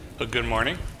Well, good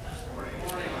morning.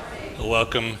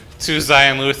 Welcome to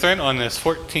Zion Lutheran on this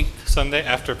 14th Sunday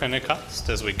after Pentecost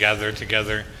as we gather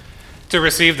together to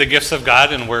receive the gifts of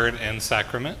God in word and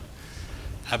sacrament.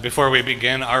 Before we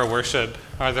begin our worship,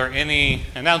 are there any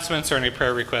announcements or any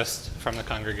prayer requests from the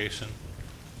congregation?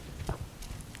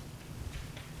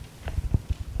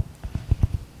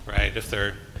 Right, if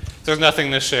there's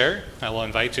nothing to share, I will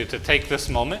invite you to take this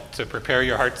moment to prepare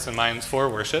your hearts and minds for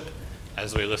worship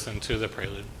as we listen to the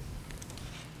prelude.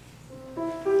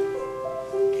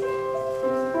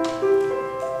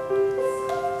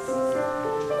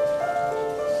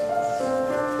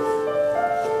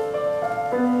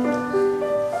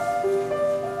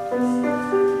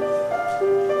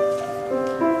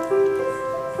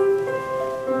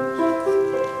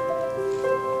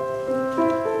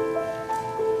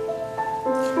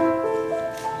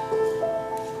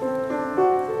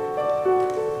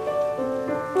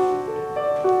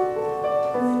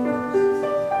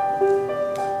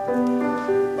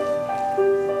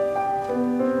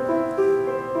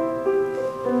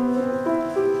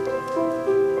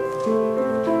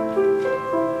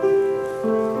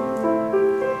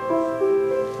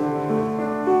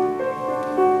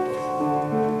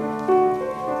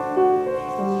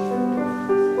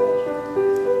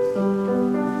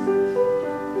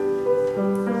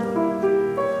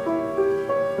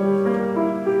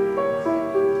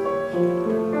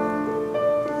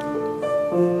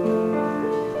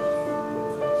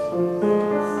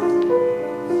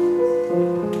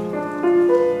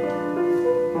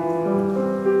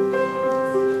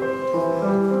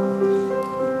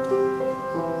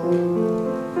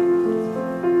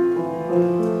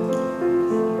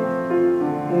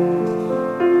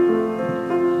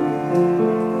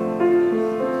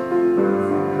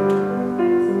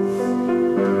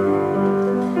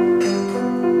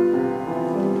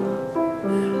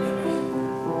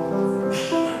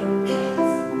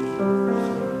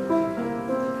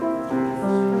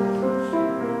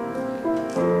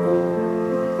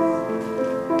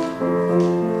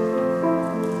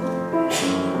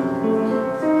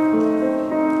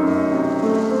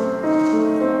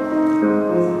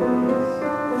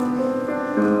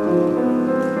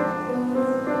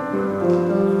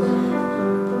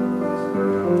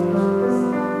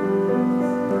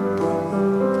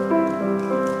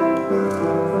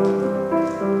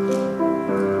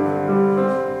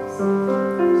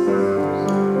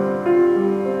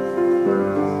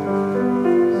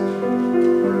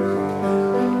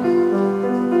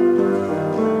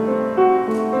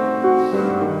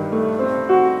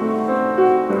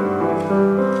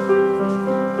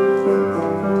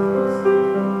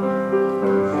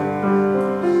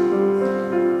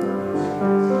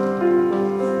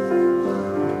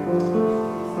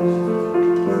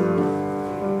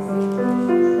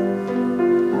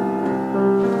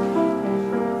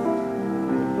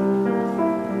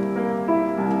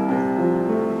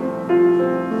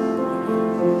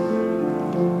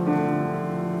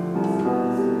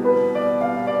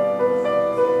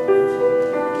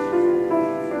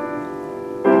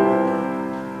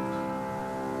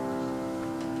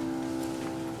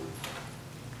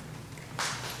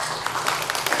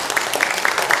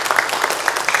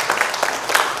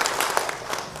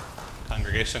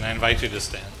 I invite you to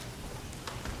stand.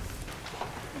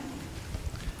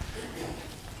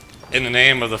 In the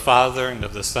name of the Father, and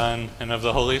of the Son, and of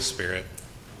the Holy Spirit.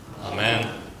 Amen.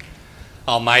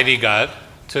 Almighty God,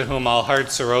 to whom all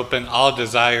hearts are open, all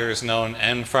desires known,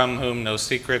 and from whom no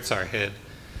secrets are hid,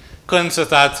 cleanse the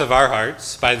thoughts of our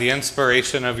hearts by the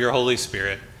inspiration of your Holy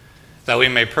Spirit, that we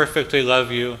may perfectly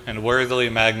love you and worthily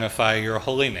magnify your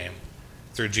holy name,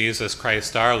 through Jesus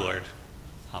Christ our Lord.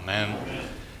 Amen.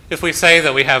 If we say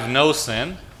that we have no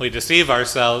sin, we deceive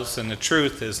ourselves, and the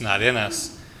truth is not in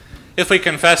us. If we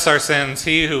confess our sins,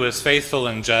 he who is faithful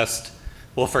and just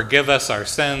will forgive us our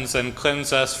sins and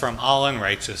cleanse us from all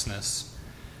unrighteousness.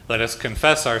 Let us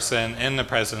confess our sin in the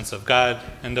presence of God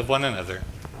and of one another.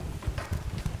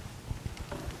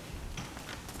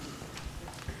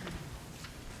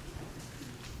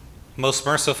 Most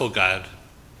merciful God,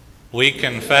 we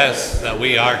confess that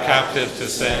we are captive to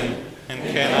sin and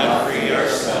cannot free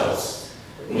ourselves.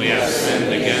 We have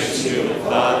sinned against you in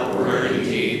thought, word, and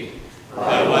deed,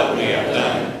 by what we have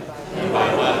done, and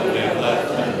by what we have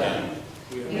left undone.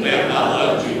 We have not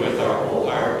loved you with our whole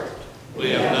heart. We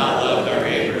have not loved our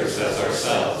neighbors as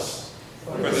ourselves.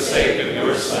 For the sake of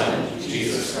your Son,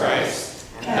 Jesus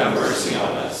Christ, have mercy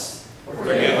on us.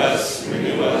 Forgive us,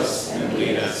 renew us, and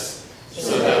lead us,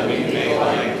 so that we may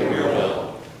light in your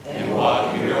will and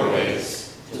walk in your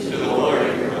ways, to the glory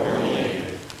of your holy name.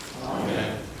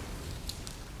 Amen.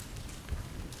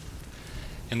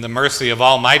 In In the mercy of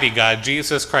Almighty God,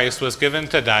 Jesus Christ was given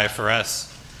to die for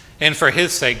us, and for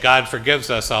his sake God forgives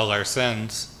us all our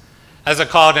sins. As a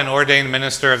called and ordained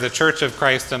minister of the Church of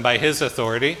Christ and by his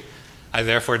authority, I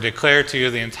therefore declare to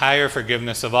you the entire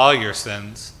forgiveness of all your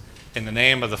sins, in the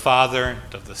name of the Father,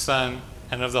 and of the Son,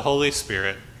 and of the Holy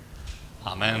Spirit.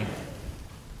 Amen.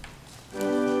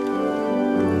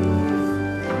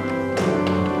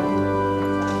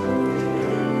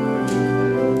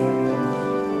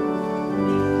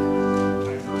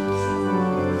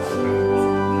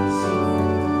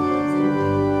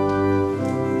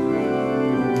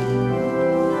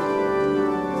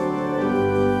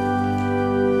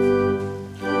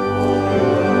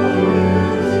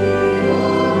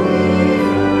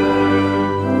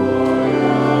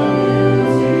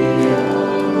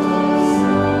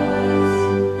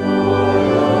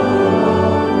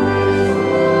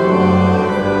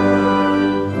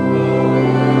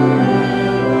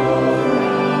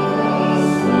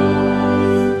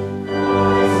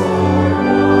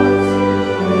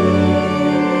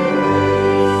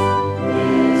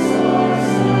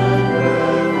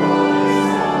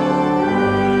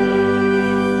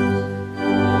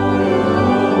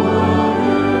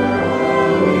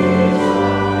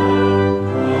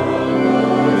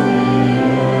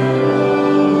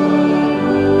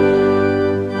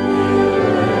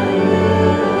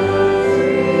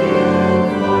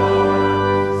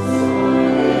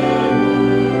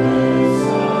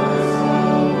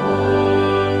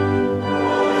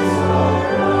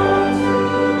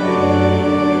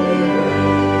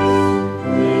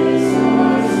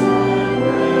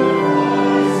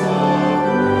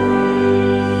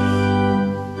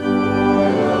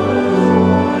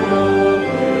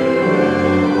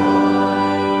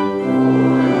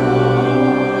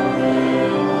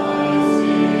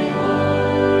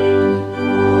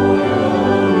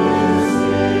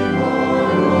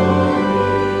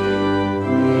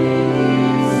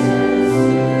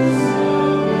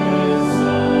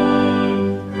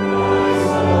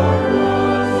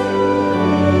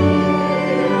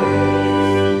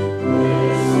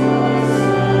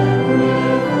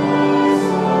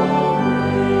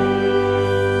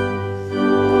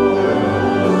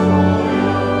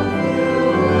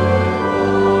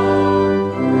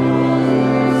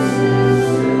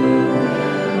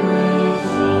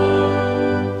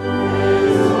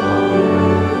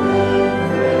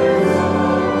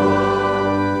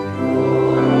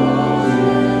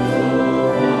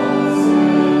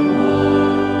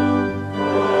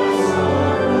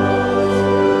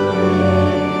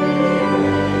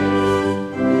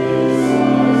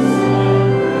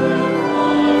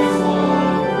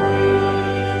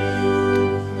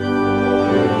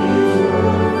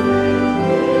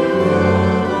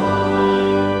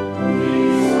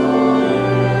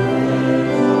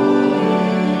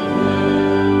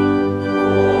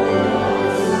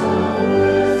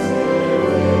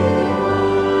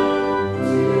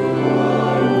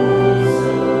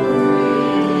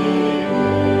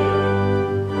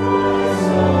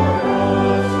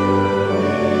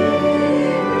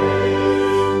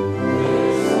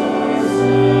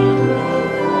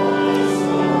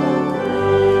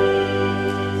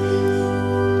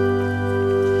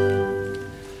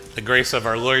 The grace of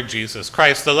our Lord Jesus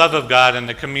Christ, the love of God, and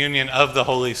the communion of the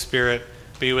Holy Spirit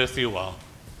be with you all.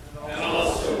 And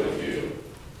also with you.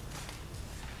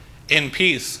 In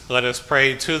peace, let us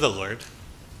pray to the Lord.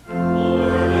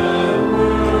 Lord, have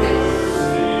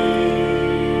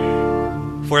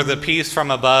mercy. For the peace from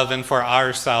above and for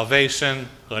our salvation,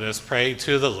 let us pray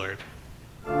to the Lord.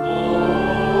 Lord,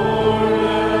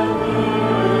 have mercy.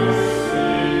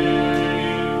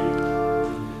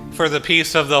 For the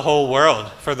peace of the whole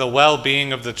world, for the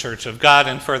well-being of the Church of God,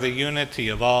 and for the unity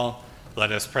of all,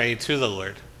 let us pray to the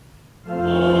Lord.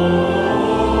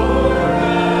 Lord,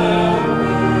 have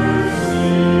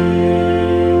mercy.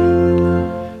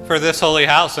 For this holy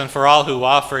house and for all who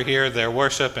offer here their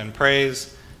worship and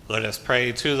praise, let us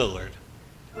pray to the Lord.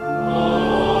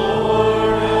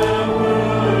 Lord, have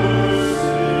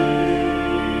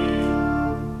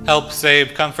mercy. Help,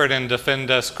 save, comfort, and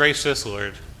defend us, gracious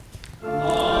Lord.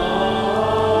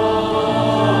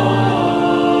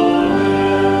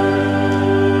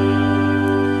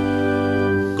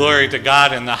 Glory to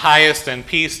God in the highest, and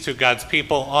peace to God's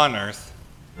people on earth.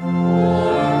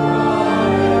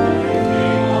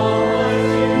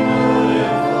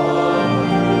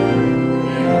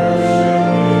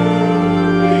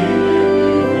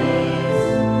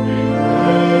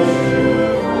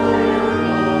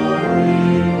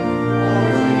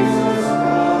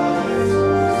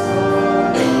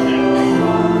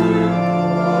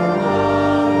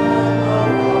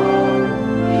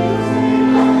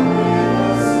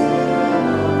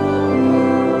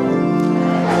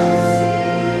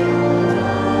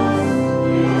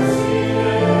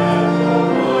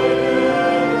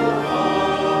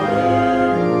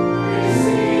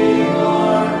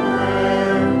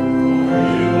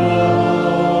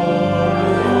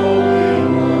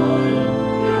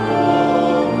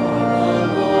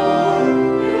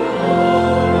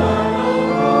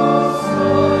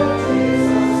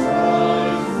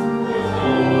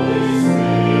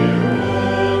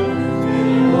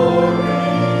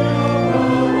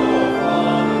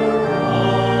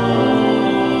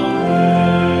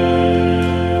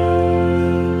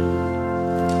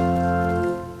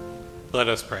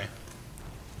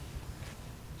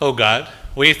 O God,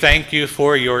 we thank you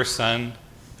for your Son,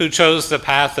 who chose the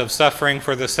path of suffering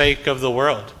for the sake of the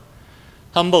world.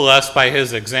 Humble us by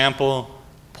his example,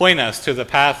 point us to the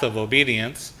path of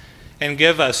obedience, and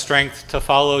give us strength to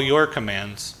follow your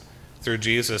commands. Through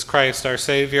Jesus Christ, our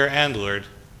Savior and Lord.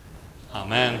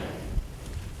 Amen.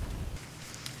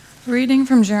 Reading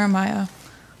from Jeremiah.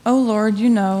 O Lord,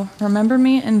 you know, remember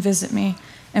me and visit me,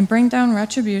 and bring down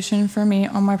retribution for me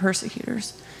on my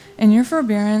persecutors. In your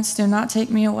forbearance, do not take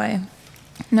me away.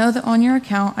 Know that on your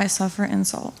account I suffer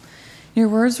insult. Your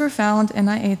words were found, and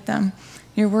I ate them.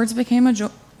 Your words became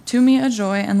to me a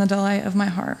joy and the delight of my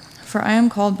heart, for I am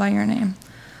called by your name.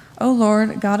 O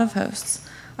Lord, God of hosts,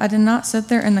 I did not sit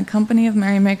there in the company of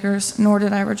merrymakers, nor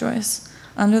did I rejoice.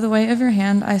 Under the weight of your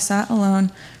hand I sat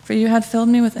alone, for you had filled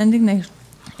me with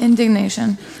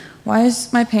indignation. Why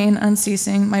is my pain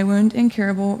unceasing, my wound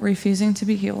incurable, refusing to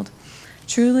be healed?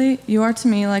 Truly, you are to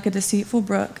me like a deceitful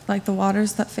brook, like the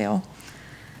waters that fail.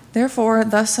 Therefore,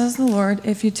 thus says the Lord,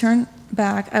 if you turn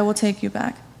back, I will take you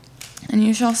back, and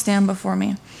you shall stand before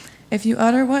me. If you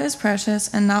utter what is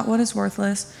precious and not what is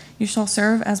worthless, you shall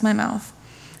serve as my mouth.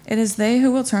 It is they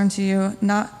who will turn to you,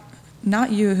 not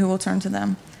you who will turn to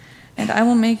them. And I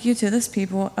will make you to this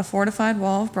people a fortified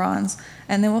wall of bronze,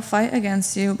 and they will fight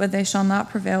against you, but they shall not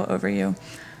prevail over you.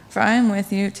 For I am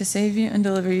with you to save you and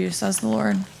deliver you, says the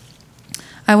Lord.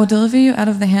 I will deliver you out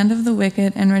of the hand of the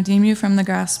wicked and redeem you from the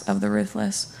grasp of the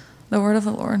ruthless. The word of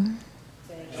the Lord.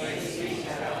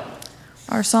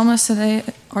 Our psalm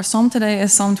today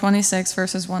is Psalm 26,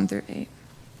 verses 1 through 8.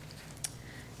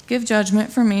 Give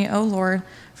judgment for me, O Lord,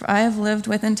 for I have lived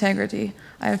with integrity.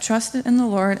 I have trusted in the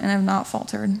Lord and have not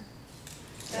faltered.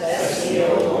 Test me,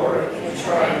 O Lord, and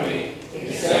try me.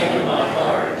 Examine my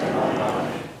heart and my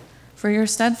mind. For your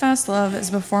steadfast love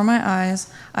is before my eyes.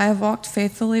 I have walked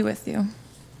faithfully with you.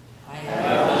 I have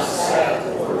not sat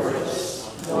with the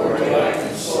worthless, nor do I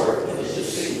consort with the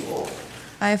deceitful.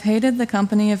 I have hated the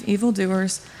company of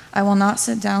evildoers. I will not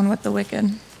sit down with the wicked.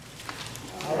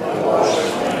 I wash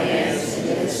my hands in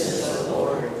innocence, O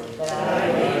Lord, that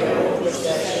I may go with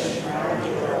protection round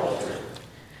your altar.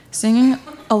 Singing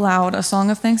aloud a song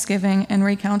of thanksgiving and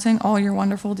recounting all your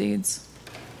wonderful deeds.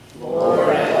 Lord,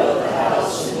 I love the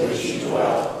house in which you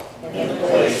dwell, and the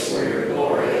place where your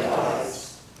glory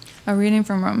abides. A reading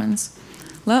from Romans.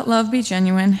 Let love be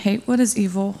genuine, hate what is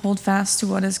evil, hold fast to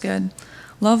what is good.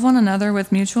 Love one another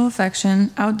with mutual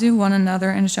affection, outdo one another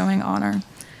in showing honor.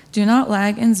 Do not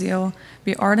lag in zeal,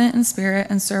 be ardent in spirit,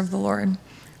 and serve the Lord.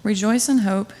 Rejoice in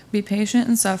hope, be patient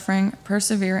in suffering,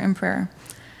 persevere in prayer.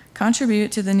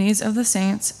 Contribute to the needs of the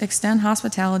saints, extend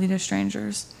hospitality to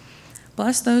strangers.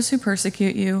 Bless those who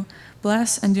persecute you,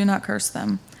 bless and do not curse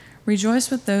them. Rejoice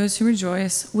with those who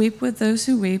rejoice, weep with those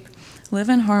who weep, live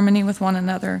in harmony with one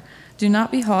another. Do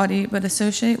not be haughty, but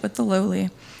associate with the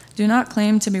lowly. Do not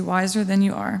claim to be wiser than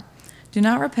you are. Do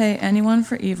not repay anyone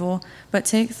for evil, but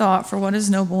take thought for what is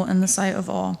noble in the sight of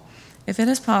all. If it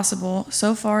is possible,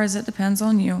 so far as it depends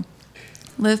on you,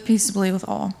 live peaceably with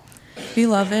all.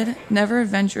 Beloved, never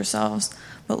avenge yourselves,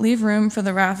 but leave room for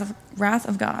the wrath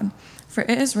of God. For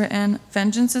it is written,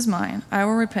 vengeance is mine, I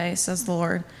will repay, says the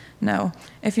Lord. No,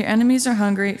 if your enemies are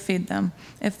hungry, feed them.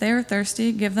 If they are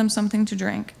thirsty, give them something to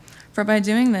drink. For by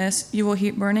doing this, you will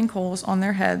heap burning coals on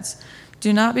their heads.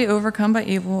 Do not be overcome by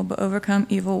evil, but overcome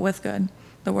evil with good.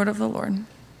 The word of the Lord.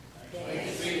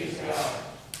 Thanks be to God.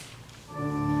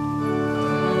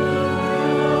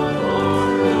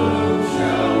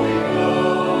 Shall we go?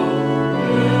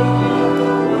 The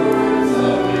words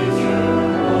of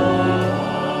eternal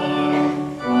life.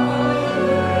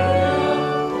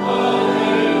 Hallelujah,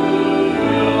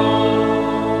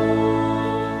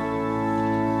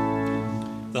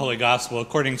 hallelujah. The Holy Gospel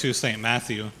according to St.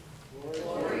 Matthew.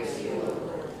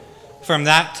 From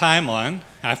that time on,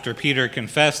 after Peter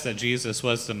confessed that Jesus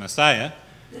was the Messiah,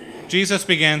 Jesus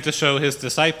began to show his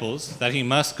disciples that he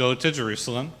must go to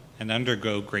Jerusalem and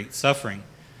undergo great suffering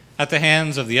at the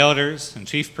hands of the elders and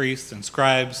chief priests and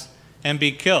scribes, and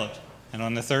be killed, and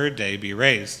on the third day be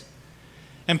raised.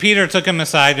 And Peter took him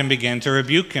aside and began to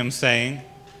rebuke him, saying,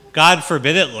 God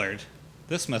forbid it, Lord.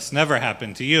 This must never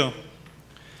happen to you.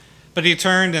 But he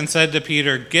turned and said to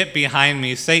Peter, Get behind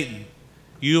me, Satan.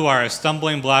 You are a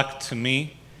stumbling block to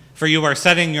me, for you are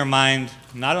setting your mind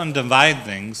not on divine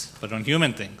things, but on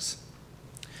human things.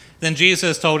 Then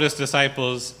Jesus told his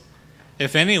disciples,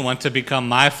 If any want to become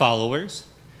my followers,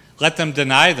 let them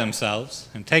deny themselves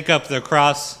and take up their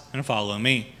cross and follow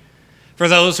me. For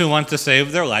those who want to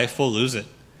save their life will lose it,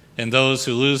 and those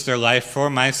who lose their life for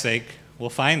my sake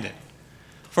will find it.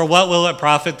 For what will it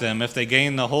profit them if they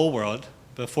gain the whole world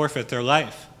but forfeit their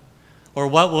life? Or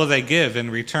what will they give in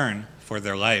return for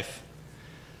their life?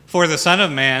 For the Son of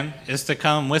Man is to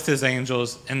come with his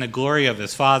angels in the glory of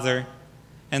his Father,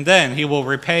 and then he will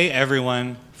repay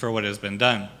everyone for what has been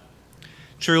done.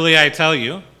 Truly I tell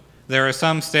you, there are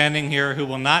some standing here who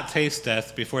will not taste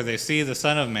death before they see the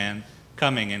Son of Man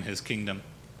coming in his kingdom."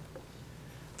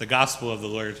 The Gospel of the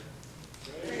Lord.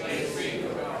 Praise be to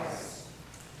Christ.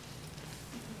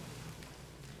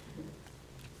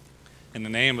 In the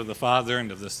name of the Father,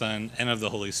 and of the Son, and of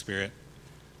the Holy Spirit.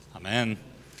 Amen.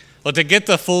 Well, to get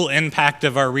the full impact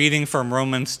of our reading from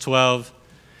Romans 12,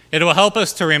 it will help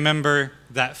us to remember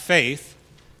that faith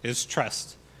is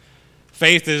trust.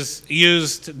 Faith is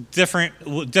used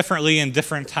differently in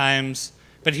different times,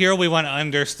 but here we want to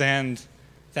understand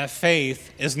that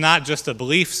faith is not just a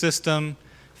belief system,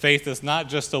 faith is not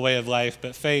just a way of life,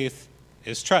 but faith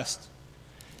is trust.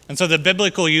 And so the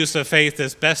biblical use of faith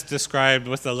is best described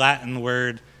with the Latin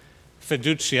word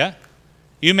fiducia.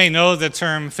 You may know the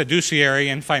term fiduciary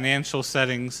in financial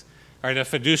settings. Right? A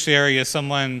fiduciary is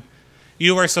someone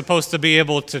you are supposed to be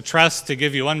able to trust to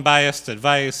give you unbiased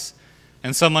advice,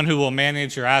 and someone who will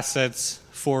manage your assets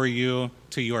for you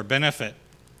to your benefit.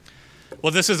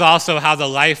 Well, this is also how the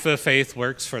life of faith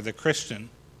works for the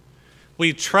Christian.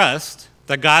 We trust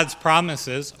that God's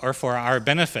promises are for our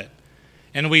benefit,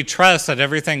 and we trust that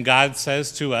everything God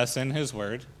says to us in his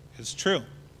word is true.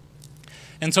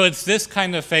 And so it's this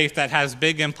kind of faith that has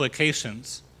big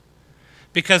implications,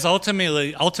 because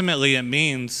ultimately it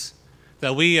means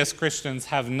that we as Christians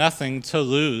have nothing to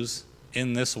lose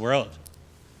in this world.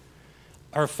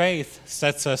 Our faith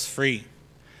sets us free.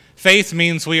 Faith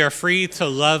means we are free to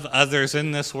love others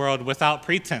in this world without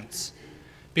pretense,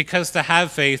 because to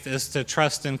have faith is to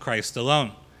trust in Christ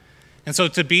alone. And so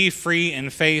to be free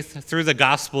in faith through the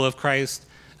gospel of Christ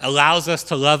allows us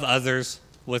to love others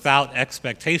without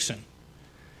expectation.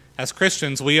 As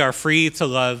Christians, we are free to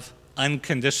love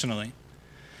unconditionally.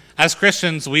 As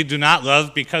Christians, we do not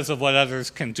love because of what others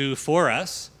can do for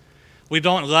us. We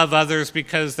don't love others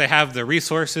because they have the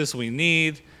resources we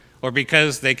need, or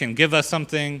because they can give us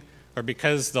something, or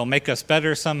because they'll make us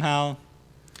better somehow.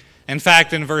 In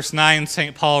fact, in verse 9,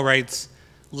 St. Paul writes,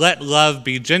 "Let love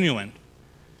be genuine."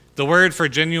 The word for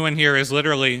genuine here is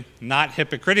literally not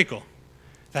hypocritical.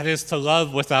 That is, to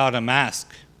love without a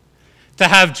mask. To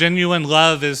have genuine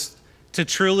love is to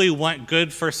truly want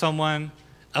good for someone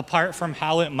apart from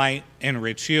how it might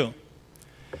enrich you.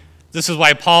 This is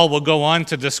why Paul will go on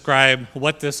to describe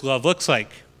what this love looks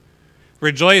like.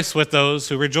 Rejoice with those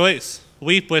who rejoice.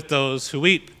 Weep with those who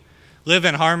weep. Live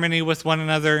in harmony with one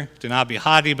another. Do not be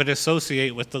haughty, but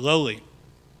associate with the lowly.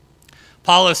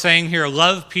 Paul is saying here,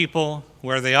 love people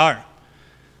where they are.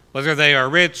 Whether they are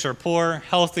rich or poor,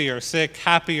 healthy or sick,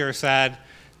 happy or sad,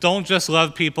 don't just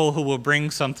love people who will bring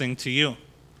something to you.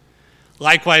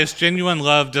 Likewise, genuine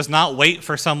love does not wait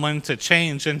for someone to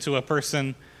change into a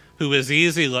person who is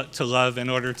easy to love in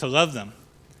order to love them.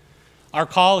 Our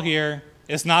call here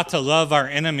is not to love our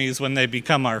enemies when they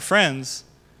become our friends,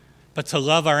 but to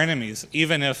love our enemies,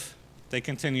 even if they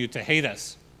continue to hate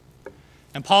us.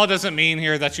 And Paul doesn't mean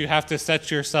here that you have to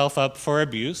set yourself up for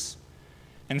abuse.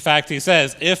 In fact, he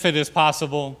says, if it is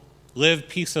possible, live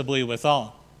peaceably with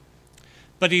all.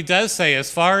 But he does say, as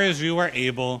far as you are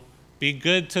able, be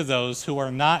good to those who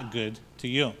are not good to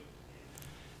you.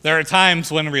 There are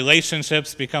times when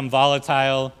relationships become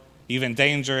volatile, even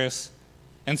dangerous,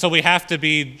 and so we have to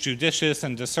be judicious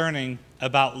and discerning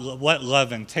about what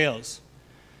love entails.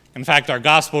 In fact, our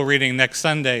gospel reading next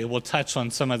Sunday will touch on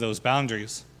some of those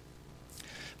boundaries.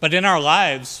 But in our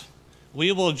lives,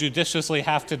 we will judiciously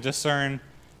have to discern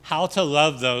how to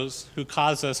love those who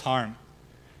cause us harm,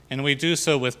 and we do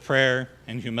so with prayer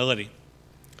and humility.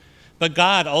 But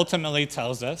God ultimately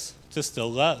tells us to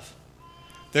still love.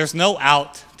 There's no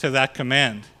out to that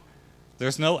command.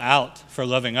 There's no out for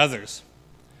loving others.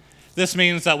 This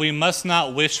means that we must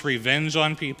not wish revenge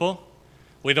on people.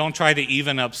 We don't try to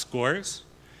even up scores.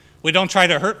 We don't try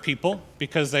to hurt people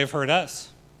because they've hurt us.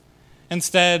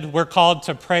 Instead, we're called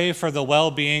to pray for the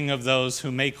well-being of those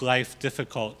who make life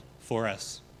difficult for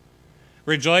us.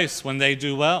 Rejoice when they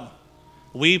do well.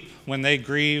 Weep when they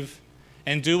grieve,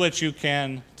 and do what you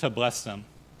can to bless them.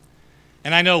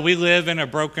 And I know we live in a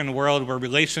broken world where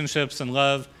relationships and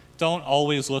love don't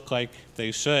always look like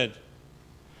they should.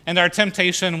 And our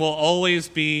temptation will always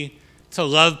be to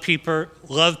love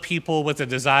people with a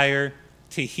desire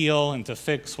to heal and to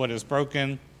fix what is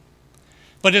broken.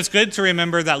 But it's good to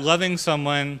remember that loving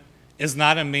someone is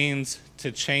not a means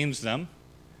to change them.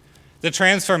 The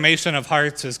transformation of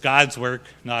hearts is God's work,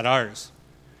 not ours.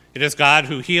 It is God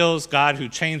who heals, God who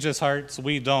changes hearts.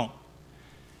 We don't.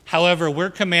 However, we're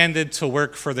commanded to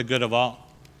work for the good of all.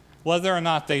 Whether or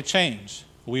not they change,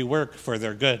 we work for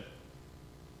their good.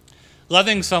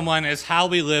 Loving someone is how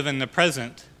we live in the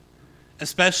present,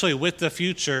 especially with the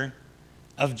future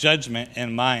of judgment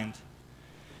in mind.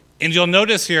 And you'll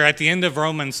notice here at the end of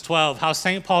Romans 12 how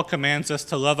St. Paul commands us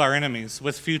to love our enemies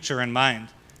with future in mind,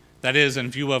 that is, in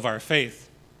view of our faith.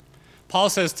 Paul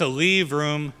says to leave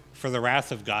room for the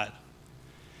wrath of God.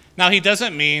 Now, he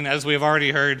doesn't mean, as we've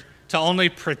already heard, to only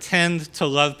pretend to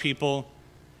love people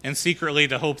and secretly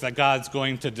to hope that God's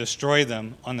going to destroy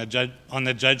them on the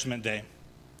judgment day.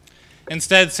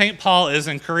 Instead, St. Paul is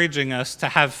encouraging us to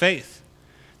have faith,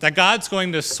 that God's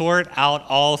going to sort out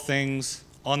all things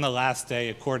on the last day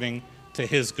according to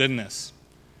his goodness.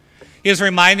 He is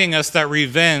reminding us that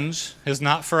revenge is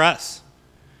not for us.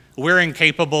 We're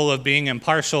incapable of being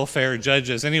impartial, fair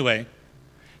judges anyway.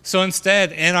 So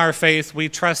instead, in our faith, we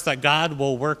trust that God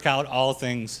will work out all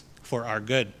things for our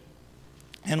good.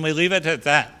 And we leave it at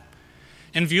that.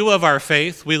 In view of our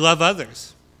faith, we love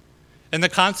others. And the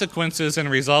consequences and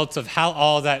results of how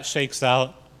all that shakes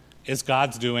out is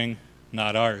God's doing,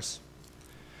 not ours.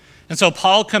 And so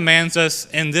Paul commands us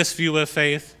in this view of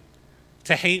faith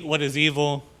to hate what is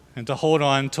evil and to hold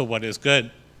on to what is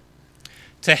good.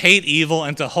 To hate evil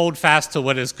and to hold fast to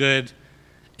what is good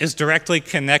is directly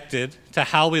connected to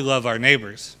how we love our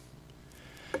neighbors.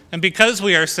 And because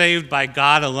we are saved by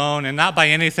God alone and not by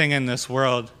anything in this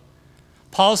world,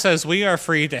 Paul says we are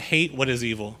free to hate what is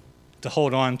evil, to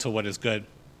hold on to what is good.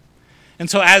 And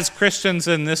so as Christians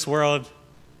in this world,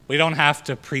 we don't have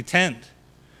to pretend.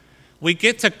 We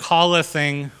get to call a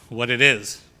thing what it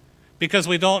is because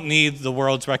we don't need the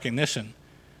world's recognition.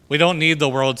 We don't need the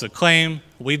world's acclaim.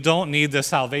 We don't need the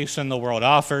salvation the world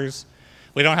offers.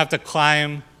 We don't have to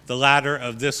climb the ladder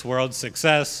of this world's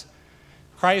success.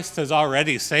 Christ has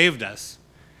already saved us.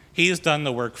 He's done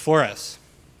the work for us.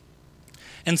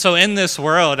 And so in this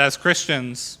world, as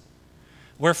Christians,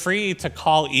 we're free to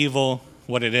call evil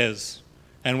what it is,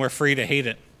 and we're free to hate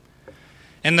it.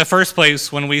 In the first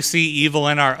place, when we see evil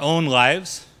in our own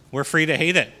lives, we're free to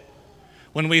hate it.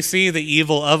 When we see the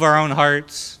evil of our own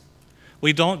hearts,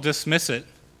 we don't dismiss it,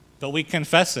 but we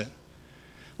confess it.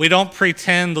 We don't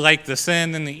pretend like the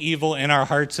sin and the evil in our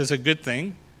hearts is a good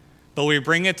thing, but we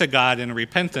bring it to God in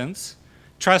repentance,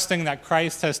 trusting that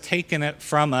Christ has taken it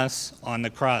from us on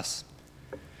the cross.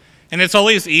 And it's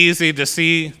always easy to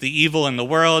see the evil in the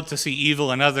world, to see evil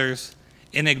in others,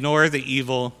 and ignore the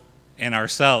evil in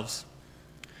ourselves.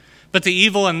 But the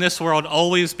evil in this world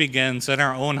always begins in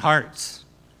our own hearts.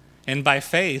 And by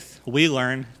faith, we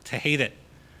learn to hate it.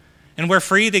 And we're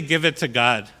free to give it to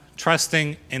God,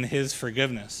 trusting in his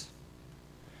forgiveness.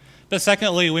 But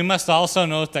secondly, we must also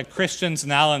note that Christians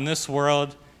now in this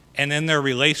world and in their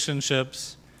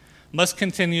relationships must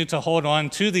continue to hold on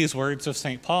to these words of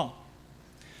St. Paul.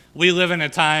 We live in a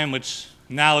time which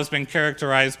now has been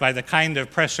characterized by the kind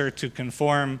of pressure to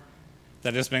conform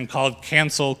that has been called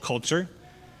cancel culture.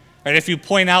 Right? If you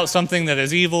point out something that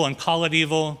is evil and call it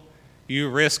evil, you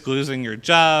risk losing your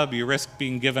job, you risk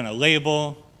being given a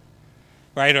label,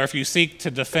 right? Or if you seek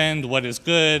to defend what is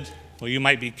good, well, you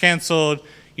might be canceled,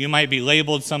 you might be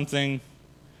labeled something,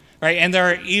 right? And there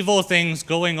are evil things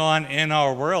going on in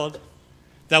our world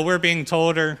that we're being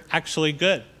told are actually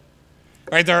good,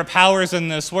 right? There are powers in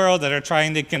this world that are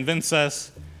trying to convince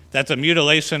us that the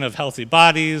mutilation of healthy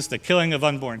bodies, the killing of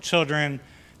unborn children,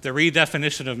 the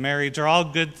redefinition of marriage are all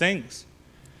good things.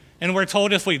 And we're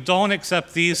told if we don't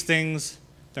accept these things,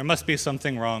 there must be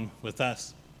something wrong with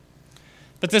us.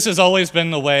 But this has always been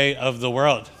the way of the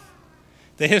world.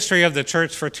 The history of the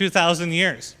church for 2,000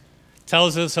 years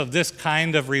tells us of this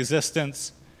kind of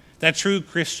resistance that true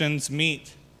Christians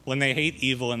meet when they hate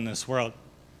evil in this world.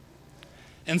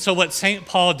 And so what St.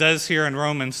 Paul does here in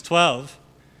Romans 12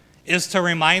 is to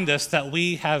remind us that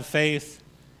we have faith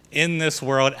in this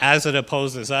world as it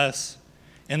opposes us,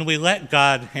 and we let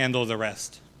God handle the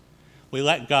rest. We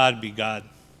let God be God.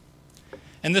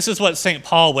 And this is what St.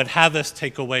 Paul would have us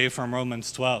take away from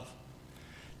Romans 12.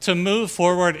 To move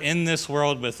forward in this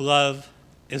world with love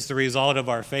is the result of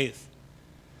our faith.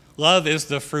 Love is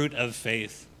the fruit of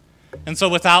faith. And so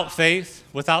without faith,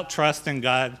 without trust in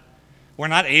God, we're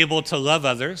not able to love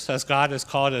others as God has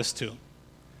called us to.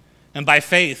 And by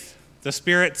faith, the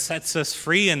Spirit sets us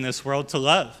free in this world to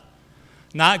love,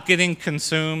 not getting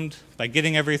consumed by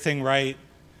getting everything right,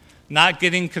 not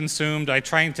getting consumed by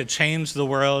trying to change the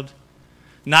world,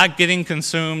 not getting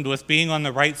consumed with being on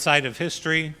the right side of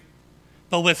history,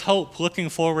 but with hope, looking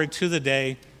forward to the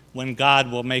day when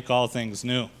God will make all things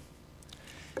new.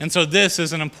 And so this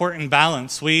is an important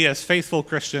balance we as faithful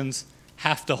Christians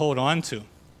have to hold on to.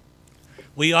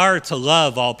 We are to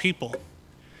love all people.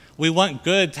 We want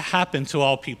good to happen to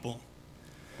all people.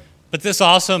 But this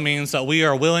also means that we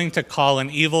are willing to call an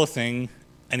evil thing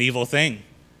an evil thing,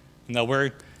 and that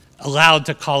we're allowed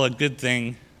to call a good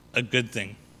thing a good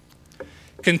thing.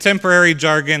 Contemporary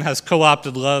jargon has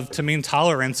co-opted love to mean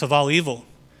tolerance of all evil.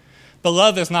 But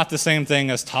love is not the same thing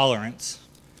as tolerance.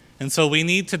 And so we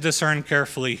need to discern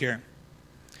carefully here.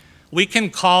 We can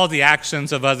call the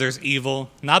actions of others evil,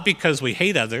 not because we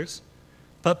hate others,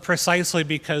 but precisely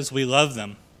because we love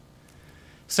them.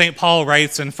 St. Paul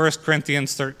writes in 1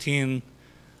 Corinthians 13,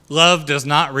 "Love does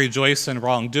not rejoice in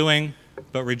wrongdoing,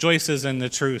 but rejoices in the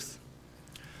truth."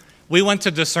 We want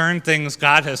to discern things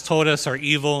God has told us are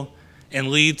evil and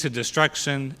lead to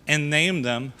destruction and name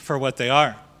them for what they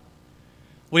are.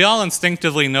 We all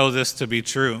instinctively know this to be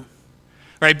true,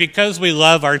 right? Because we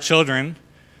love our children,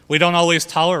 we don't always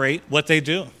tolerate what they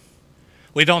do.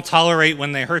 We don't tolerate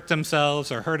when they hurt themselves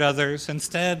or hurt others.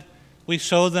 Instead, we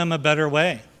show them a better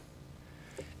way.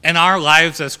 In our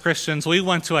lives as Christians, we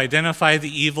want to identify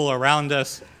the evil around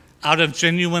us out of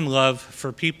genuine love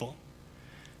for people.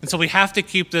 And so we have to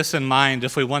keep this in mind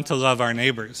if we want to love our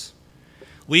neighbors.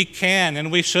 We can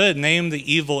and we should name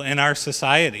the evil in our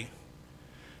society,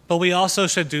 but we also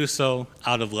should do so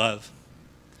out of love.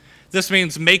 This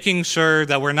means making sure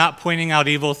that we're not pointing out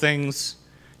evil things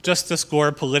just to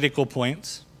score political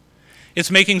points.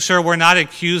 It's making sure we're not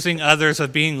accusing others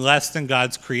of being less than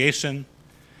God's creation.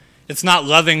 It's not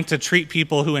loving to treat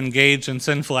people who engage in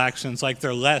sinful actions like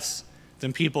they're less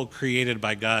than people created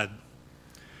by God.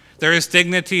 There is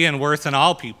dignity and worth in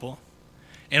all people,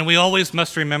 and we always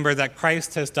must remember that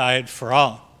Christ has died for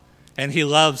all, and he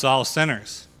loves all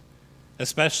sinners,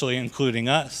 especially including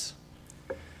us.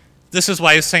 This is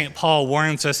why St. Paul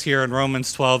warns us here in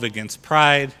Romans 12 against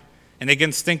pride and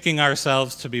against thinking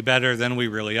ourselves to be better than we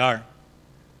really are.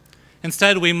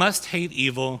 Instead, we must hate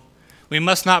evil. We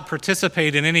must not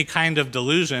participate in any kind of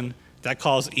delusion that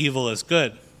calls evil as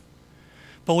good.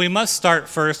 But we must start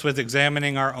first with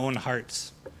examining our own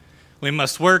hearts. We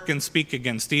must work and speak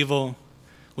against evil.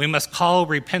 We must call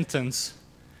repentance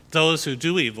those who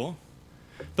do evil.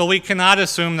 But we cannot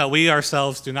assume that we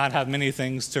ourselves do not have many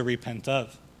things to repent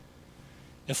of.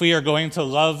 If we are going to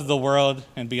love the world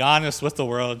and be honest with the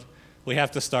world, we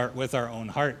have to start with our own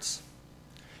hearts.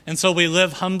 And so we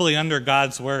live humbly under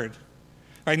God's word,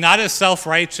 right? Not as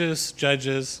self-righteous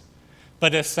judges,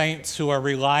 but as saints who are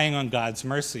relying on God's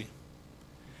mercy.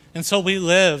 And so we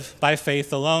live by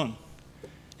faith alone.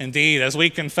 Indeed, as we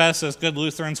confess as good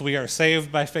Lutherans, we are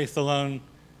saved by faith alone,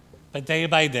 but day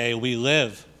by day we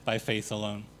live by faith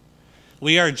alone.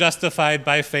 We are justified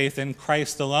by faith in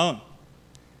Christ alone.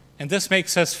 And this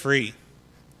makes us free.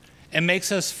 It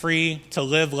makes us free to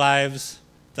live lives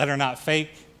that are not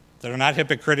fake, that are not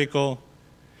hypocritical.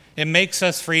 It makes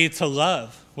us free to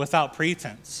love without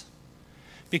pretense.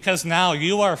 Because now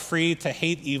you are free to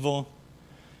hate evil.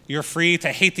 You're free to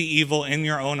hate the evil in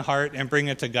your own heart and bring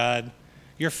it to God.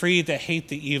 You're free to hate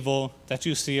the evil that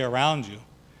you see around you.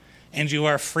 And you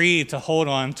are free to hold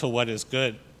on to what is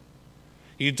good.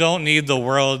 You don't need the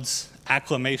world's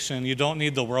acclamation. You don't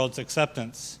need the world's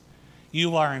acceptance.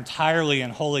 You are entirely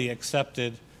and wholly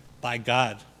accepted by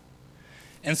God.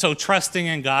 And so trusting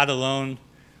in God alone,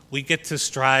 we get to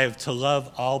strive to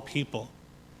love all people.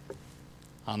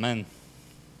 Amen.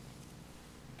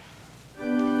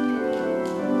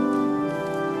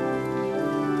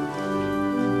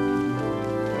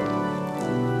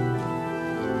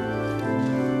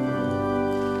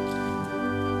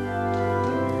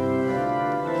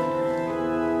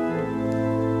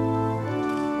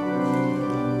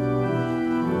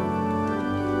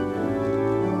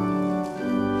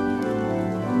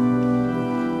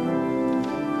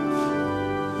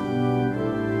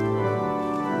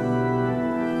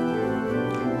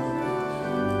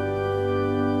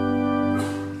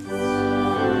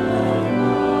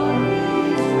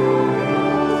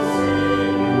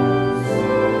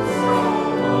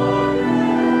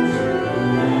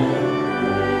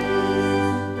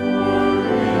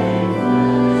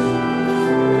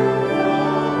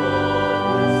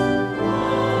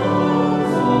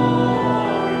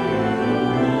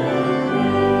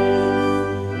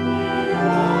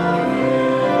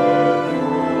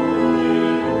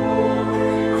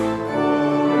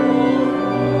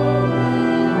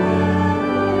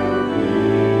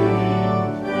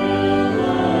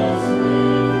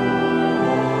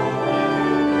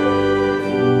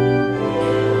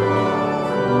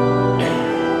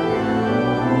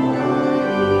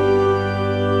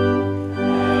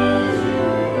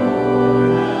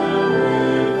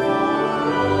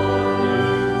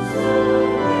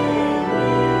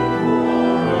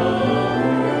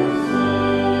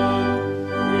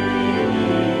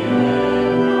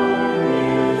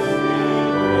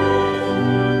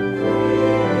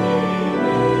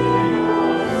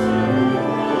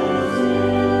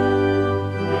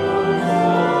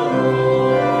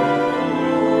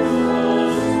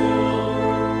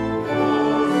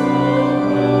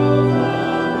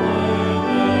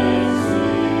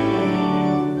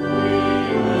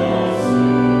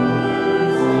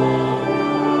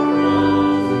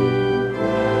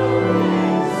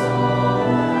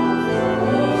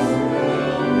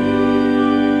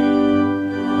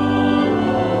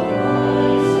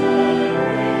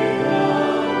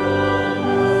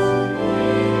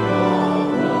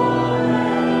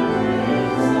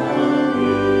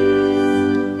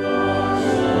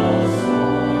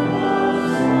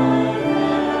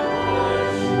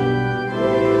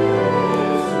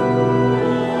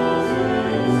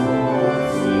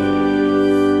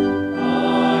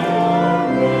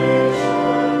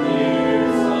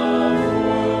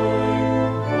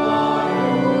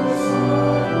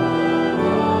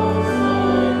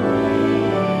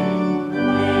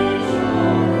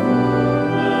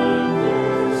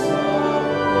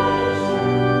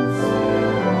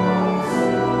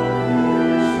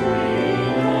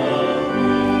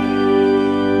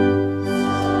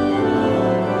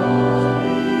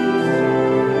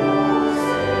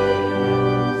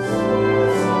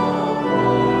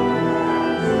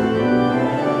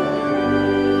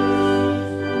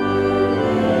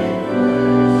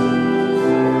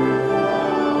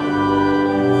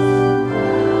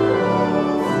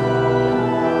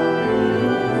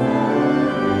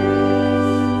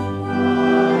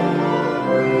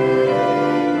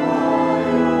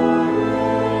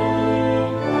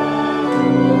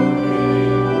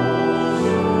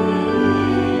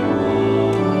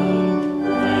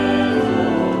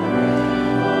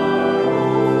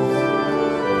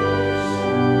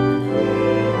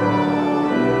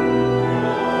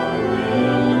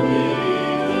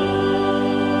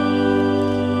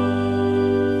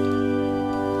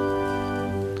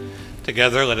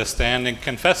 Together, let us stand and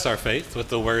confess our faith with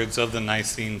the words of the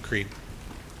Nicene Creed.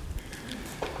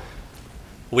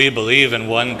 We believe in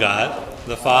one God,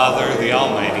 the Father, the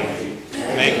Almighty,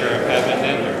 maker of heaven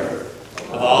and earth,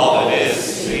 of all that is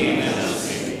seen and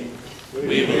unseen.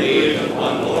 We believe in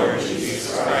one Lord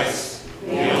Jesus Christ,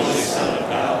 the only Son of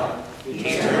God,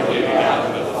 eternally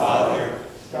begotten of the Father,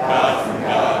 God from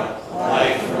God,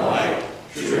 light from light,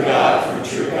 true God from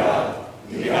true God,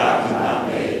 begotten, not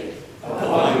made, of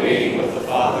one being with the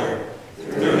Father.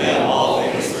 Through him all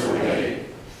things were made.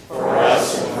 For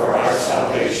us and for our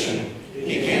salvation,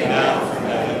 he came down from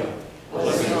heaven,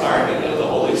 was incarnate of the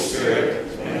Holy Spirit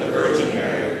and the Virgin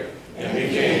Mary, and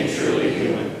became truly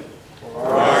human. For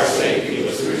our sake he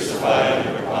was crucified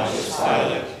under Pontius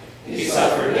Pilate. He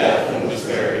suffered death and was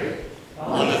buried.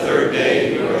 On the third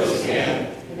day he rose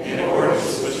again, in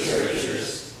accordance with the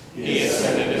Scriptures. He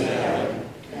ascended into heaven,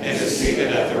 and is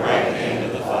seated at the right hand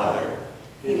of the Father.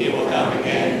 He will come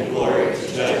again in glory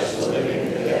to judge the living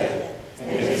and the dead,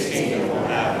 and his kingdom will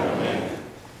have no end.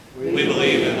 We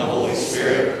believe in the Holy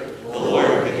Spirit, the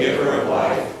Lord, the giver of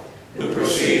life, who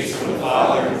proceeds from the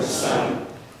Father and the Son,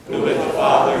 who with the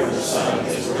Father and the Son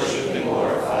is worshipped and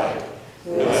glorified,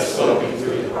 who has spoken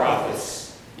through the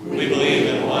prophets. We believe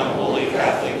in one holy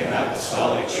Catholic and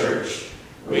Apostolic Church.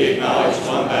 We acknowledge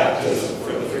one baptism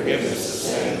for the forgiveness of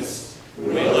sins.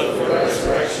 We look for the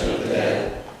resurrection of the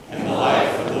dead and the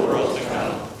life of the world to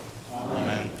come.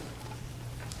 Amen.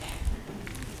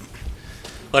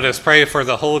 Let us pray for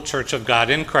the whole Church of God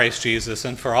in Christ Jesus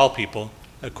and for all people,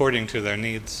 according to their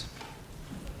needs.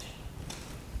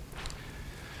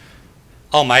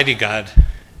 Almighty God,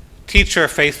 teach your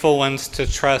faithful ones to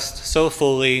trust so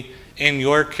fully in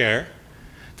your care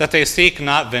that they seek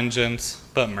not vengeance,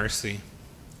 but mercy.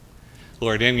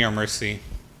 Lord, in your mercy.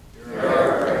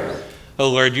 O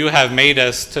Lord, you have made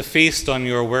us to feast on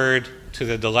your word to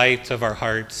the delight of our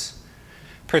hearts.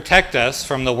 Protect us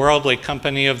from the worldly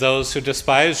company of those who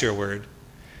despise your word,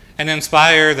 and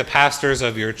inspire the pastors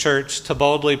of your church to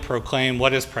boldly proclaim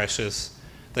what is precious,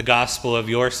 the gospel of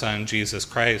your Son, Jesus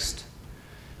Christ.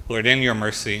 Lord, in your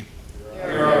mercy.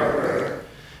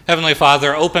 Heavenly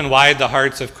Father, open wide the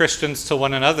hearts of Christians to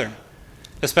one another,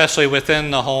 especially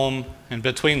within the home and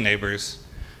between neighbors.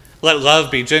 Let love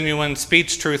be genuine,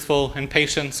 speech truthful, and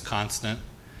patience constant.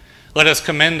 Let us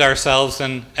commend ourselves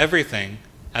in everything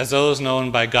as those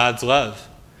known by God's love,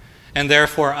 and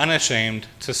therefore unashamed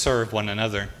to serve one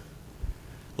another.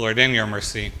 Lord, in your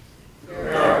mercy.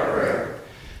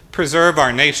 Preserve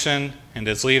our nation and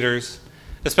its leaders,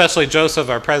 especially Joseph,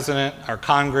 our president, our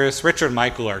Congress, Richard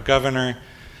Michael, our governor,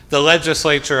 the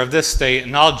legislature of this state,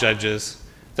 and all judges,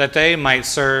 that they might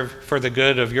serve for the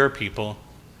good of your people.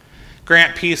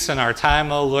 Grant peace in our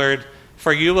time, O Lord,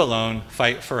 for you alone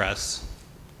fight for us.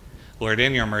 Lord,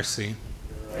 in your mercy.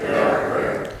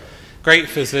 Great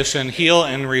physician, heal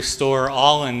and restore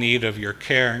all in need of your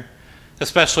care.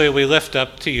 Especially we lift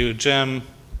up to you Jim,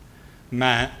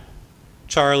 Matt,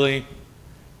 Charlie,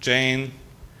 Jane,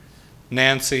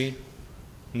 Nancy,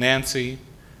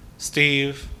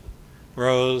 Steve,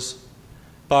 Rose,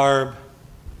 Barb,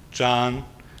 John,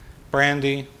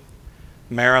 Brandy,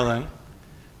 Marilyn,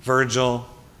 Virgil,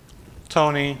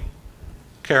 Tony,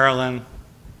 Carolyn,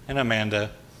 and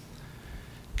Amanda.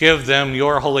 Give them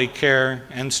your holy care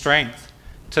and strength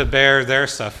to bear their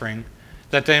suffering,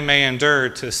 that they may endure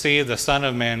to see the Son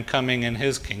of Man coming in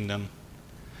his kingdom.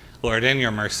 Lord, in your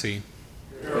mercy.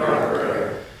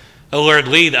 O Lord,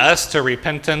 lead us to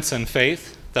repentance and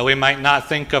faith, that we might not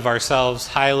think of ourselves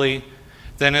highly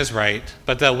than is right,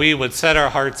 but that we would set our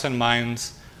hearts and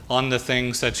minds on the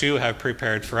things that you have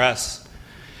prepared for us.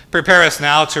 Prepare us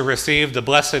now to receive the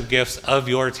blessed gifts of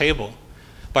your table,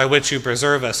 by which you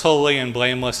preserve us holy and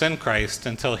blameless in Christ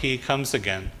until he comes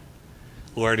again.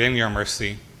 Lord, in your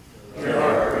mercy.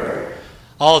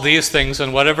 All these things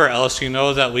and whatever else you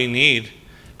know that we need,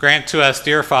 grant to us,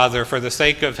 dear Father, for the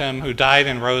sake of him who died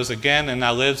and rose again and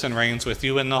now lives and reigns with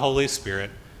you in the Holy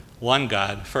Spirit, one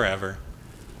God, forever.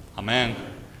 Amen.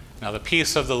 Now the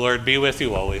peace of the Lord be with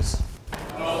you always.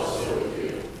 Also with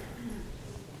you.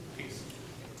 Peace.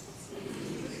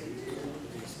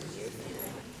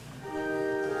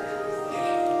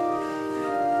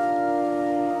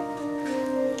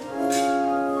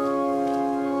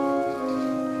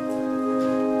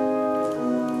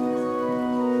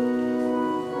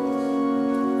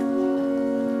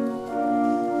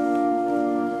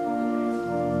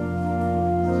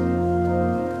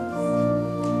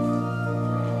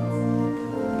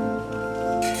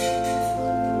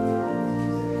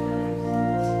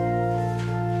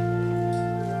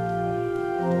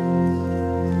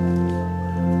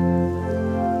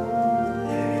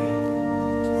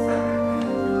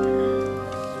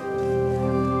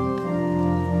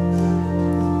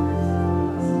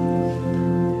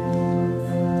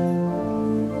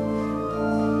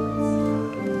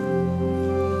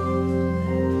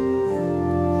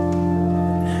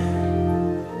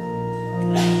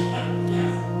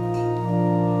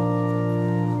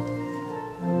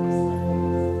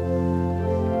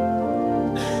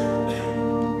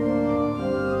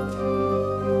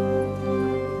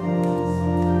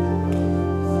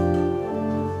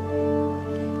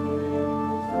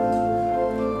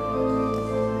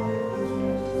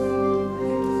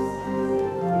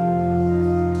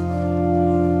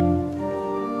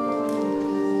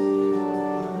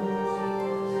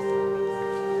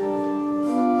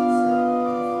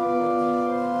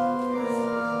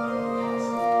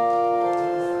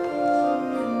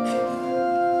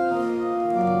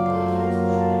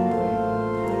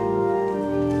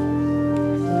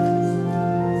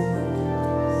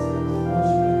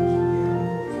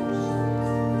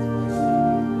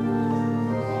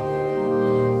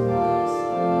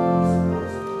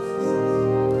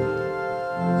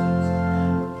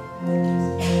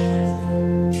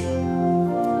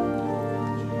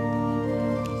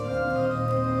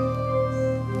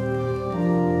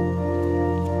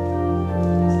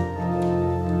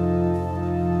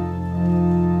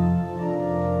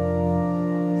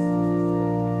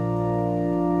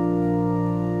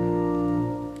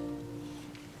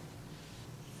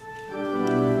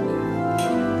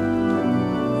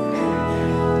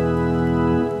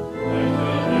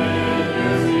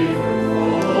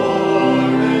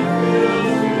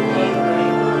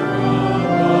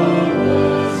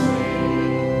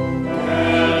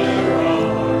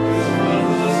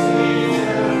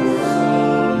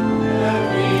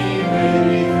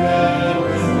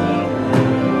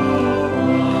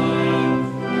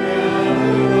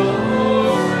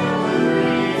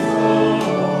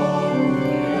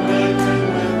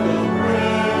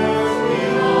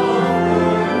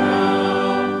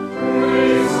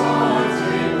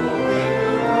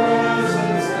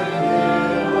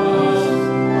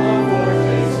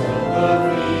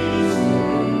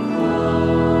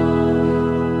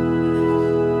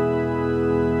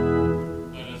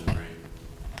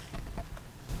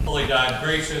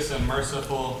 gracious and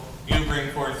merciful, you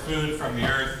bring forth food from the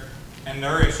earth and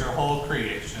nourish your whole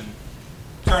creation.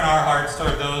 Turn our hearts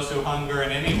toward those who hunger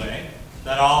in any way,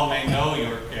 that all may know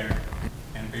your care.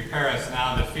 And prepare us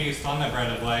now to feast on the bread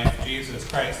of life, Jesus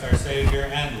Christ, our Savior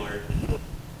and Lord.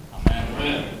 Amen.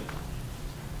 Amen.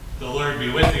 The Lord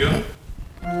be with you.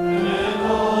 And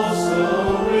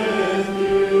also with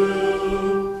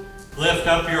you. Lift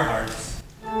up your hearts.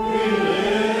 We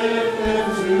lift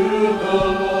them to the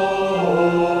Lord.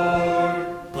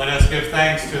 Let us give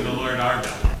thanks to the Lord our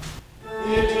God.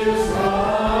 It is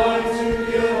right to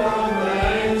give our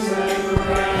thanks and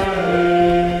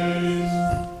praise.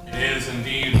 It is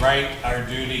indeed right, our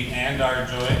duty and our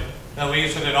joy, that we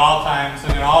should at all times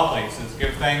and in all places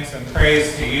give thanks and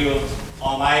praise to you,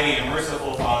 Almighty and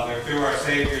merciful Father, through our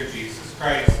Savior Jesus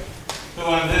Christ, who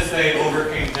on this day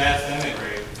overcame death and the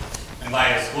grave, and by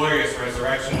his glorious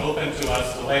resurrection opened to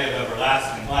us the way of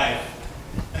everlasting life.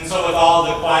 And so with all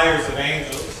the choirs of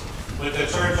angels, with the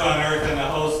church on earth and the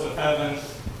hosts of heaven,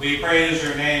 we praise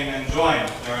your name and join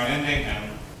their unending hymn.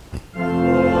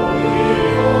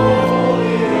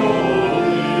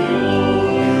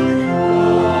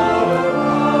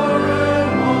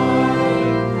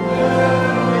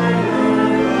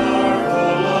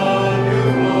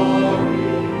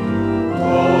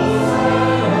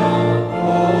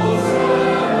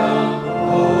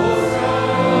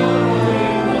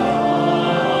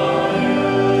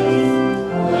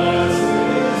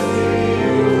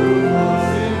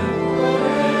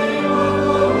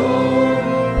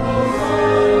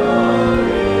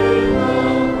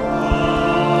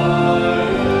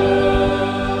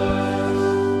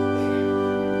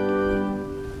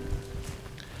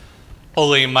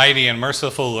 Holy, mighty, and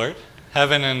merciful Lord,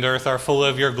 heaven and earth are full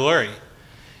of your glory.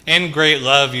 In great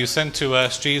love you sent to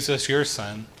us Jesus, your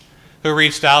Son, who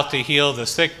reached out to heal the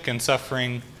sick and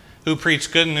suffering, who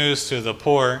preached good news to the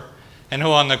poor, and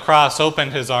who on the cross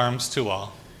opened his arms to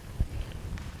all.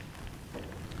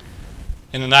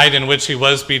 In the night in which he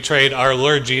was betrayed, our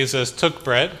Lord Jesus took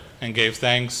bread and gave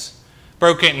thanks,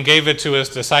 broke it and gave it to his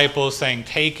disciples, saying,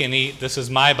 "Take and eat, this is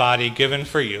my body given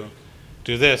for you.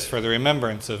 Do this for the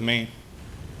remembrance of me."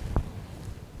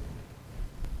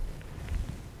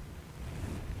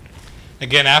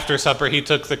 Again, after supper, he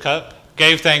took the cup,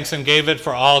 gave thanks, and gave it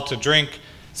for all to drink,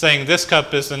 saying, "This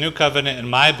cup is the new covenant in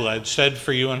my blood, shed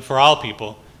for you and for all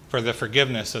people, for the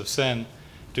forgiveness of sin.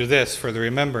 Do this for the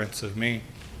remembrance of me."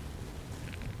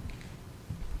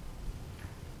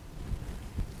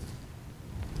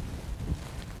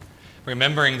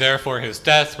 Remembering, therefore, his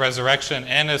death, resurrection,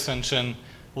 and ascension,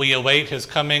 we await his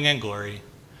coming in glory.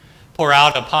 Pour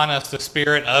out upon us the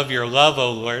spirit of your love,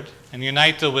 O Lord, and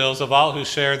unite the wills of all who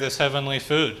share this heavenly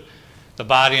food, the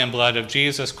body and blood of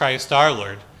Jesus Christ our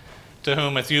Lord, to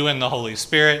whom with you and the Holy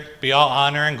Spirit be all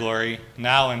honor and glory,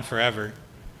 now and forever.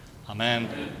 Amen.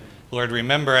 Amen. Lord,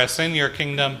 remember us in your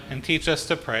kingdom and teach us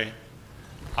to pray.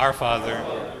 Our Father,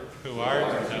 who art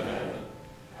in heaven,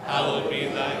 hallowed be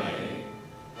thy name.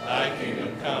 Thy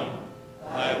kingdom come,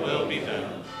 thy will be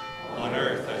done, on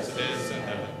earth as it is in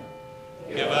heaven.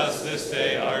 Give us this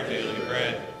day our daily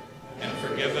bread, and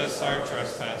forgive us our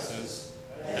trespasses,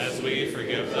 as we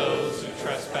forgive those who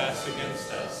trespass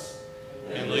against us.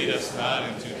 And lead us not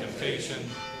into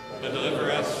temptation, but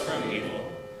deliver us from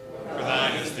evil. For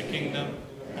thine is the kingdom,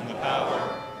 and the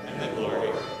power, and the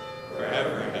glory,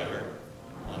 forever and ever.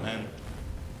 Amen.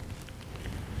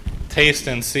 Taste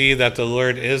and see that the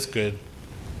Lord is good.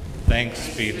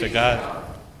 Thanks be to God.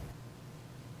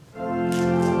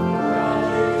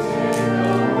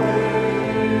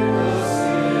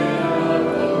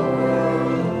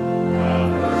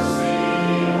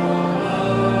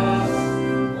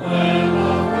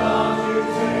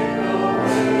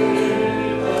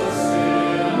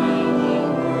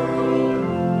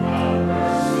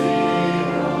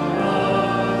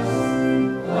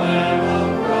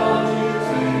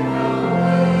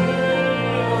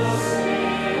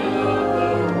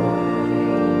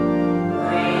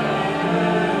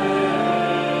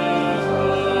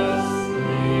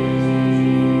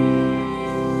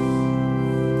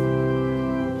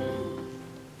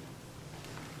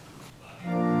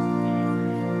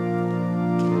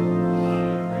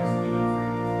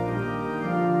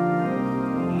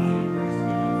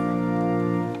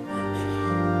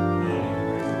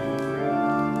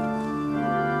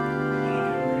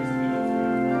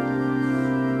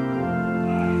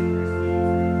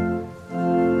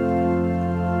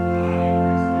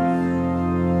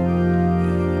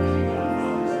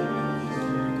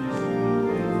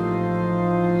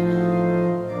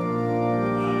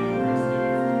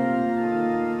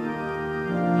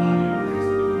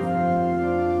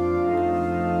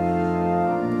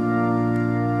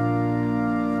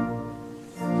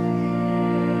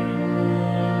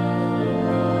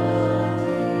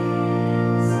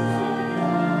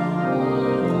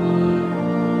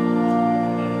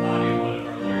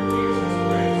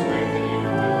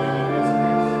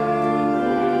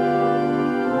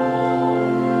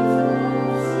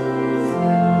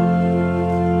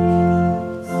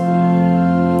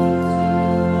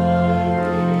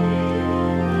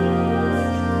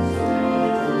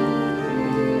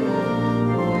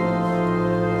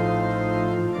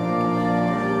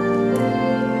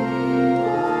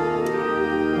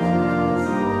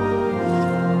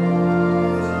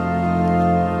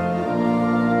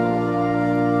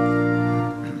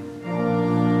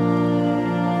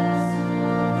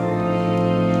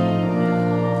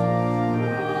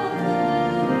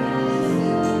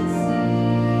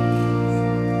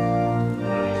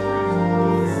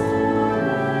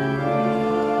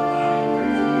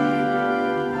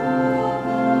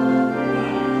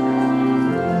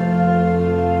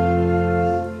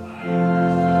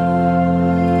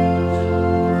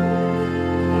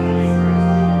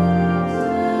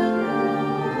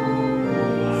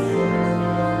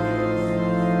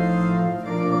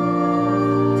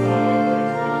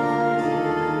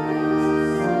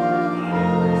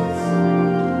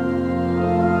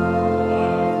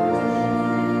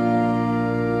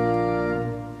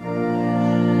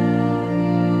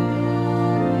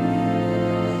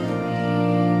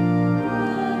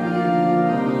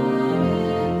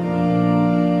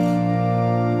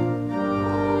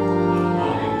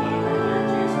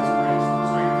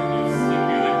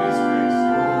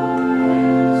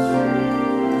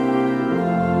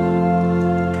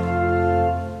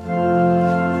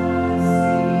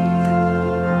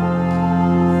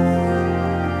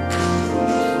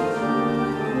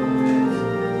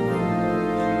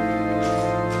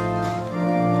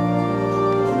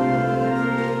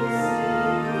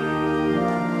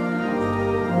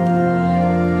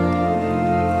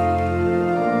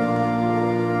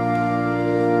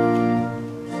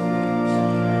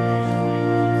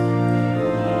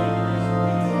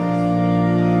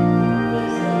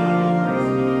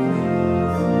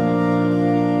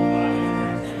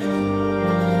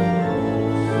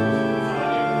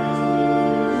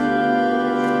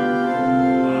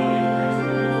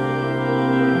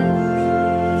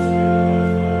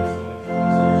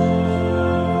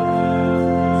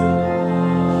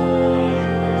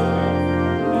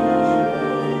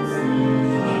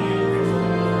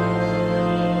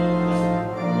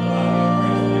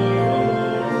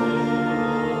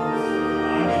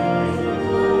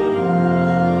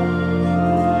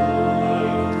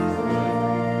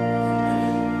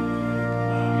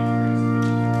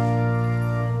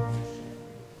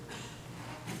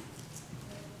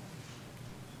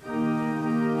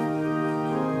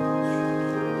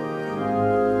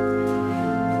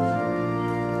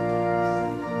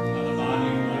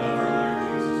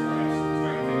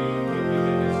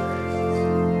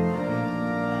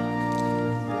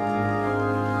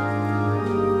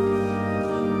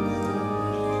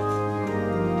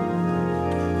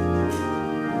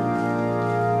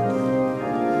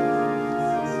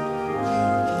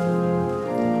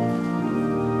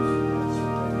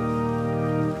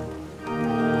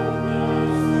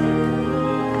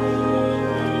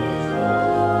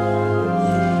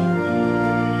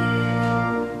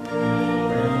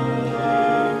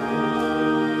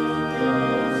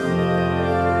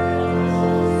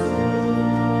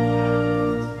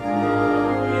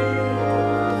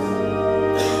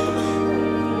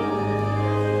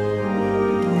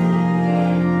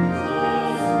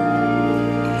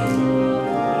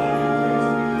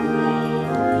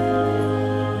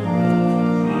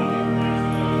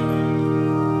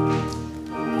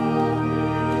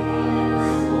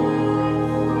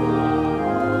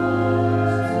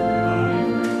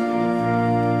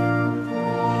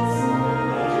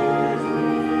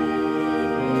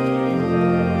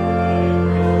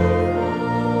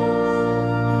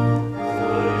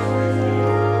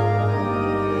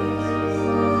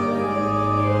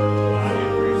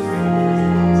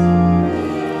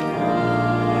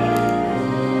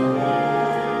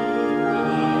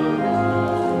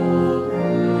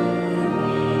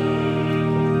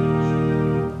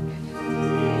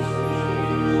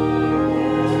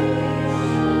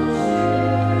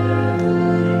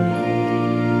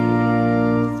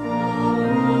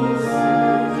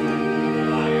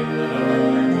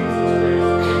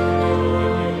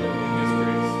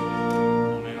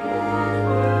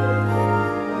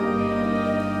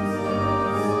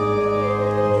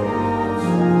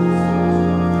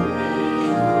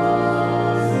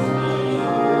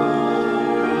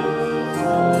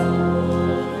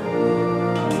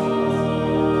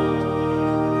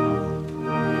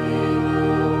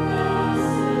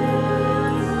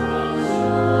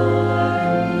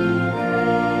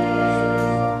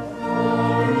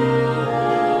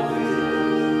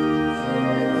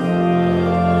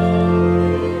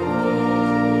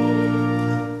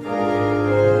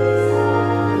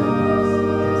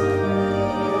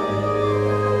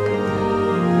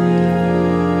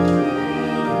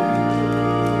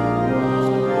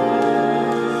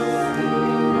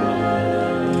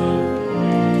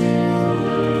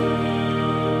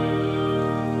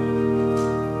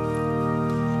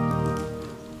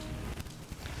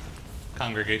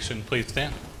 Congregation, please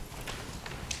stand.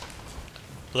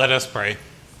 Let us pray.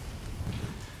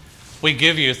 We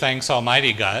give you thanks,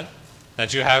 Almighty God,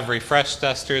 that you have refreshed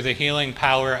us through the healing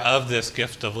power of this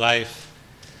gift of life.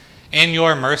 In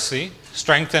your mercy,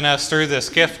 strengthen us through this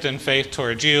gift in faith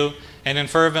toward you and in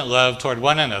fervent love toward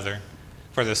one another,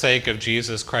 for the sake of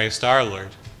Jesus Christ our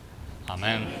Lord.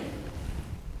 Amen.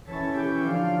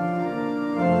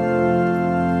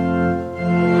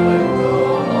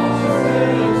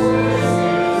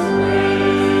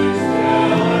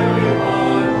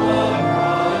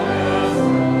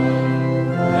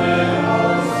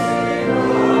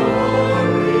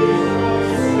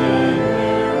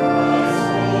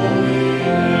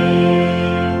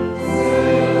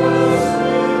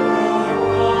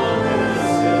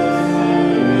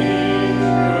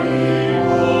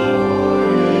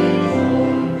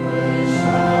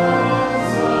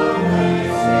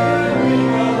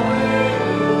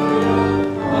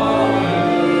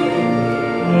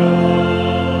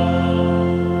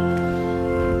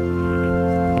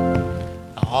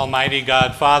 Almighty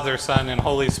God, Father, Son, and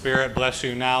Holy Spirit, bless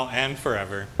you now and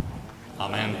forever.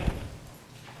 Amen.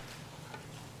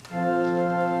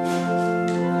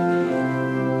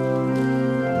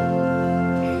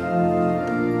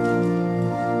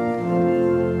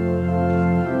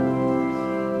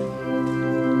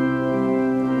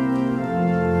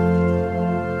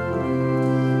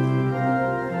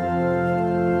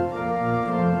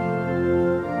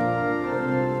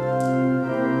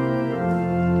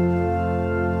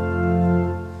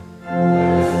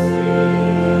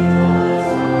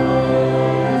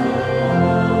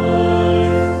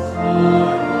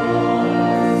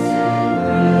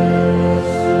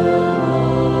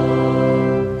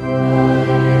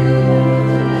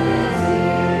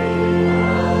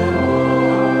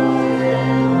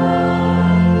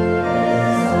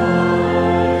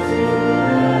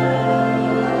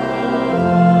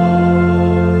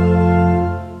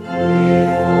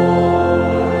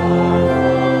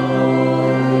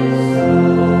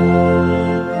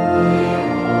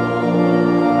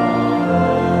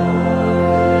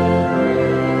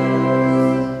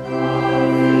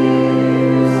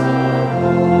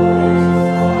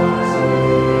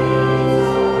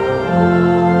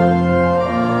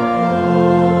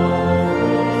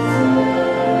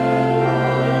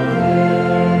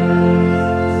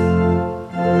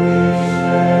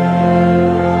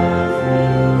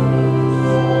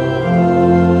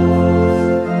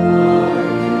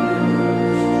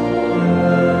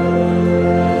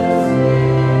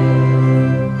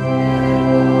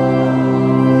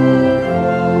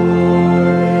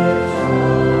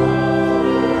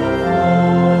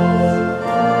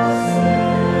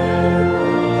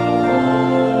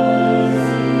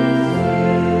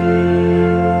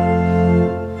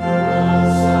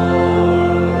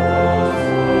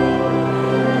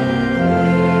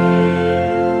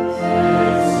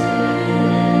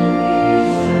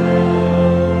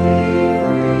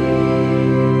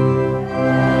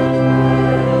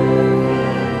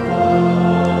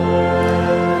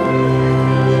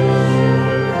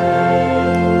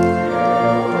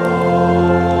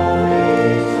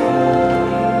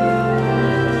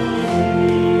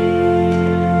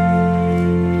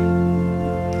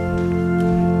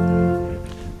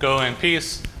 Go in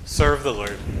peace, serve the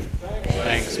Lord.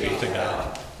 Thanks be to God.